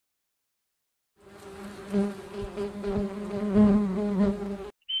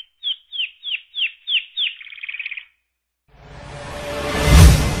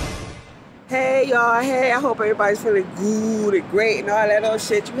y'all? Hey, I hope everybody's feeling good and great and all that other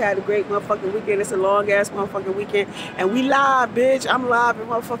shit. You had a great motherfucking weekend. It's a long ass motherfucking weekend. And we live, bitch. I'm live in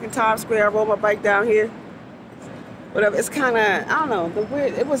motherfucking Times Square. I rode my bike down here. Whatever. It's kind of, I don't know, the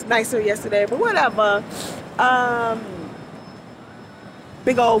weird. It was nicer yesterday, but whatever.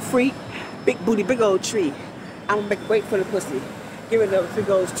 Big old freak. Big booty, big old tree. I'm gonna make a break for the pussy. Give it a big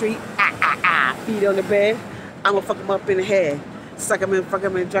old treat. Feet on the bed. I'm gonna fuck him up in the head. Suck him in, fuck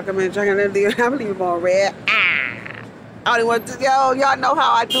him in, drunk him in, drunk him in. I'm leaving him on red. I don't want to, yo, y'all know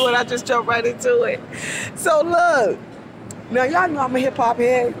how I do it. I just jump right into it. So look, now y'all know I'm a hip hop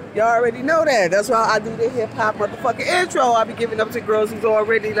head. Y'all already know that. That's why I do the hip hop motherfucking intro. I be giving up to girls who's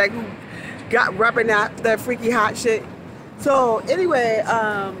already like, who got rubbing out that freaky hot shit. So anyway,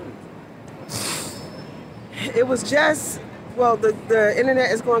 it was just, well, the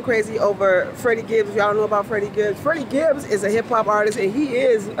internet is going crazy over Freddie Gibbs. Y'all know about Freddie Gibbs. Freddie Gibbs is a hip-hop artist, and he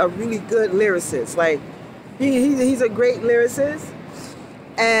is a really good lyricist. Like, he's a great lyricist.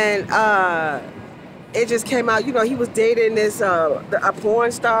 And it just came out, you know, he was dating this, a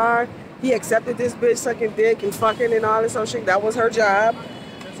porn star. He accepted this bitch sucking dick and fucking and all this other shit. That was her job.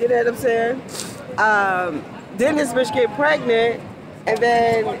 You know what I'm saying? Then this bitch get pregnant, and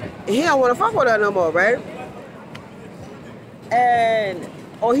then he don't want to fuck with her no more, right? And,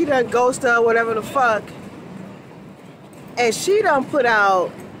 or he done ghost her, whatever the fuck. And she done put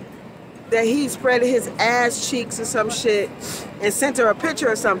out that he spread his ass cheeks or some shit and sent her a picture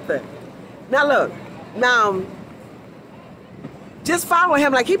or something. Now look, now, just follow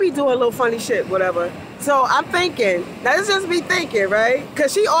him, like he be doing a little funny shit, whatever. So I'm thinking, now this is just me thinking, right?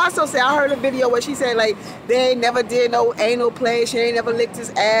 Cause she also said, I heard a video where she said like, they ain't never did no anal play, she ain't never licked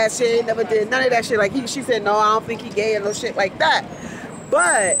his ass, she ain't never did none of that shit. Like she said, no, I don't think he gay or no shit like that.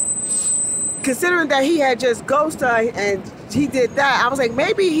 But considering that he had just ghosted her and he did that, I was like,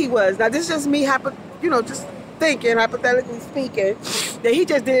 maybe he was. Now this is just me, just thinking, hypothetically speaking, that he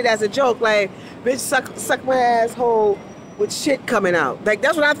just did it as a joke, like, bitch, suck my asshole with shit coming out. Like,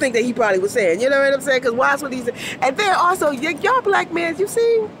 that's what I think that he probably was saying. You know what I'm saying? Because watch what he's... And then also, y'all black men, you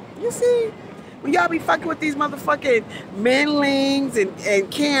see, when y'all be fucking with these motherfucking Menlings and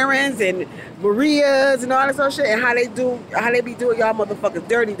Karens and Marias and all this other shit, and how they be doing y'all motherfuckers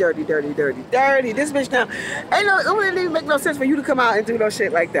dirty. This bitch now, it wouldn't even make no sense for you to come out and do no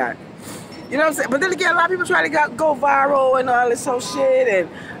shit like that. You know what I'm saying? But then again, a lot of people try to go viral and all this whole shit,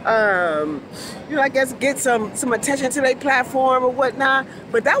 and I guess get some attention to their platform or whatnot.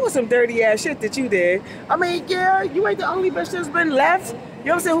 But that was some dirty ass shit that you did. I mean, yeah, you ain't the only bitch that's been left. You know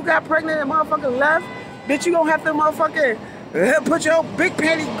what I'm saying? Who got pregnant and motherfucking left? Bitch, you gonna have to motherfucking put your big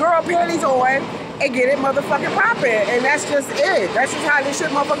girl panties on and get it motherfucking poppin'. And that's just it. That's just how this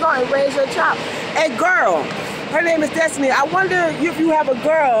shit motherfucker go and raise your child. Hey, girl, her name is Destiny. I wonder if you have a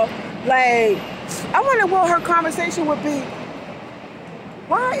girl. Like, I wonder what her conversation would be.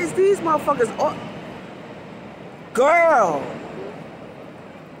 Why is these motherfuckers on? Girl,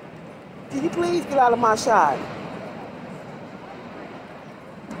 can you please get out of my shot?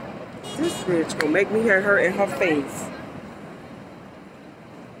 This bitch gonna make me hurt her in her face.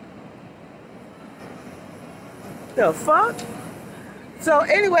 The fuck? So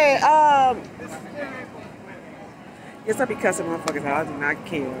anyway, yes, I be cussing motherfuckers out. I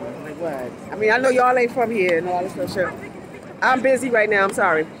can't. Like what? I mean, I know y'all ain't from here and all this other shit. I'm busy right now. I'm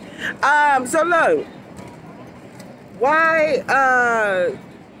sorry. So look. Why?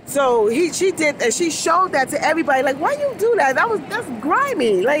 So she did, and she showed that to everybody. Like, why you do that? That's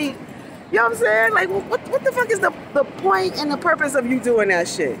grimy. Like, you know what I'm saying? Like, what the fuck is the point and the purpose of you doing that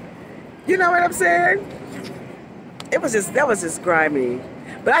shit? You know what I'm saying? That was just grimy.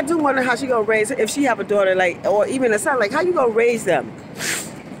 But I do wonder how she gonna raise her, if she have a daughter, like, or even a son, like, how you gonna raise them?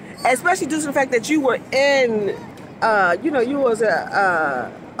 Especially due to the fact that you were in, you was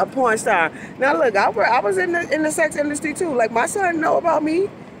a porn star. Now look, I was in the sex industry too. Like, my son know about me.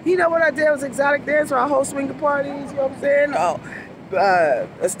 He know what I did. I was exotic dancer, I host swinger parties, you know what I'm saying?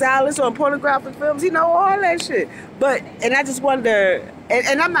 A stylist on pornographic films. He know all that shit. And I just wonder,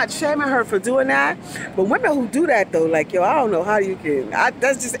 and I'm not shaming her for doing that, but women who do that though, like, yo, I don't know how you can.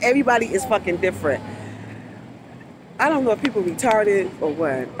 That's just, everybody is fucking different. I don't know if people retarded or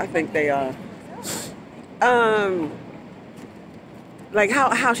what. I think they are. Like,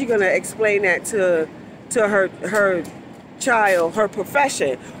 how she gonna explain that to her child, her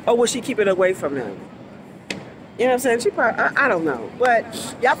profession, or will she keep it away from them? You know what I'm saying? She probably, I don't know. But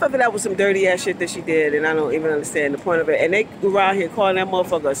y'all thought that was some dirty ass shit that she did, and I don't even understand the point of it. And they go around here calling that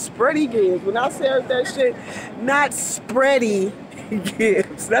motherfucker Spreaddie Gibbs. When I said that shit, not Spreaddie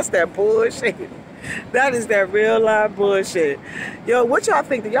Gibbs. That's that bullshit. That is that real life bullshit. Yo, what y'all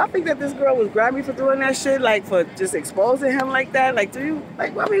think? Do y'all think that this girl was grimy for doing that shit? Like, for just exposing him like that? Like, do you,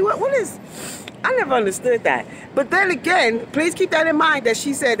 like, I mean, what is, I never understood that. But then again, please keep that in mind that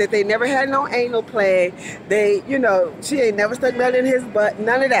she said that they never had no anal play. They, you know, she ain't never stuck nothing in his butt,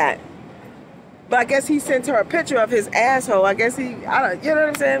 none of that. But I guess he sent her a picture of his asshole. I guess he, I don't, you know what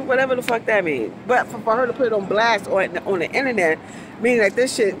I'm saying? Whatever the fuck that means. But for her to put it on blast or on the internet, meaning that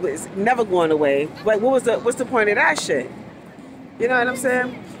this shit was never going away. Like, what's the point of that shit? You know what I'm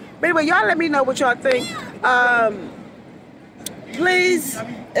saying? But anyway, y'all let me know what y'all think. Please,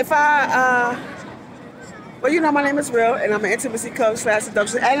 if I, well, you know, my name is Rill, and I'm an intimacy coach /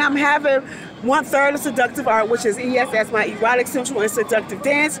 seduction, and I'm having 1/3 of seductive art, which is ES, that's my erotic, sensual, and seductive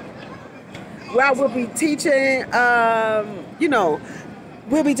dance, where I will be teaching, you know,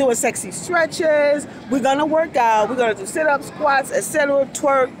 we'll be doing sexy stretches. We're gonna work out. We're gonna do sit-ups, squats, etc.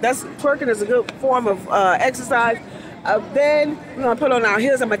 Twerk. Twerking is a good form of exercise. Then we're gonna put on our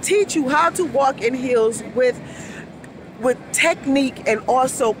heels. I'm gonna teach you how to walk in heels with technique and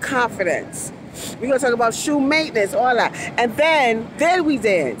also confidence. We're gonna talk about shoe maintenance, all that, and then we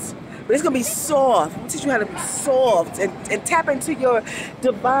dance. But it's gonna be soft. I'm gonna teach you how to be soft and tap into your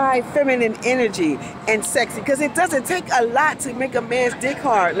divine feminine energy and sexy. Because it doesn't take a lot to make a man's dick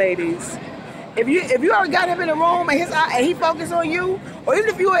hard, ladies. If you already got him in the room and he focused on you, or even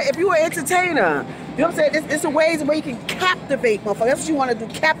if you were an entertainer, you know what I'm saying? It's a ways where you can captivate, motherfucker. That's what you want to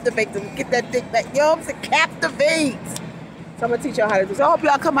do, captivate them, get that dick back. You know what I'm saying? Captivate. So I'm gonna teach y'all how to do. So I hope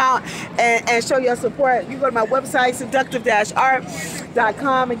y'all come out and show your support. You go to my website,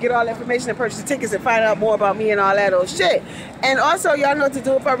 seductive-art.com, and get all the information and purchase the tickets and find out more about me and all that old shit. And also, y'all know what to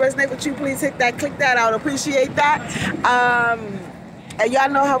do. If I resonate with you, please hit that, click that out. Appreciate that. And y'all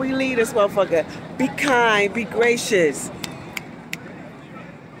know how we lead this motherfucker. Be kind, be gracious.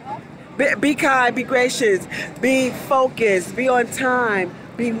 Be kind, be gracious, be focused, be on time.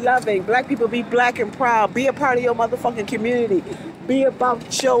 Be loving. Black people, be black and proud. Be a part of your motherfucking community. Be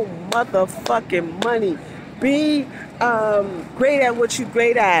about your motherfucking money. Be great at what you're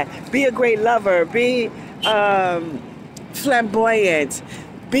great at. Be a great lover. Be flamboyant.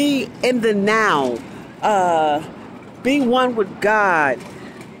 Be in the now. Be one with God.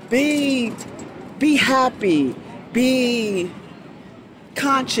 Be happy. Be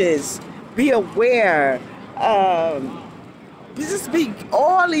conscious. Be aware. Just be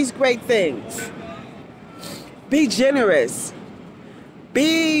all these great things. Be generous.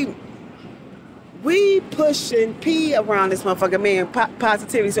 We pushing P around this motherfucker, man.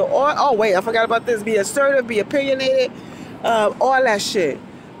 Positivity. So, oh wait, I forgot about this. Be assertive, be opinionated, all that shit.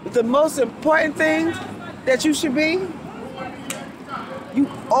 But the most important thing that you should be, you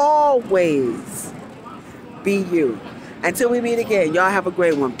always be you. Until we meet again, y'all have a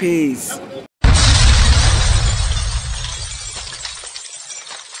great one. Peace.